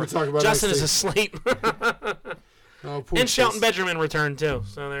didn't even talk about Justin NXT. is asleep. Oh, poor And Shelton Chase. Benjamin returned, too.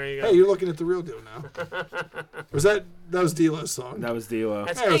 So there you go. Hey, you're looking at the real deal now. That was D'Lo's song. That was D'Lo.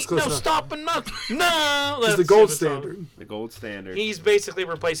 That's Hey, that's ain't close no enough. stopping nothing. No. He's That's the gold stupid song. standard. The gold standard. He's basically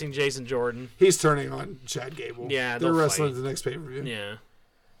replacing Jason Jordan. He's turning on Chad Gable. Yeah, they're they'll wrestling fight. at the next pay-per-view. Yeah.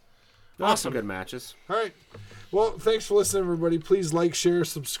 Those are Awesome. some good matches. All right. Well, thanks for listening, everybody. Please like, share,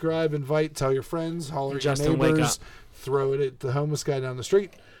 subscribe, invite, tell your friends, holler at your Justin, wake neighbors, up. throw it at the homeless guy down the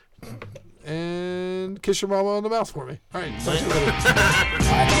street, and kiss your mama on the mouth for me. All right. Talk to you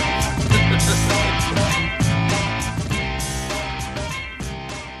later.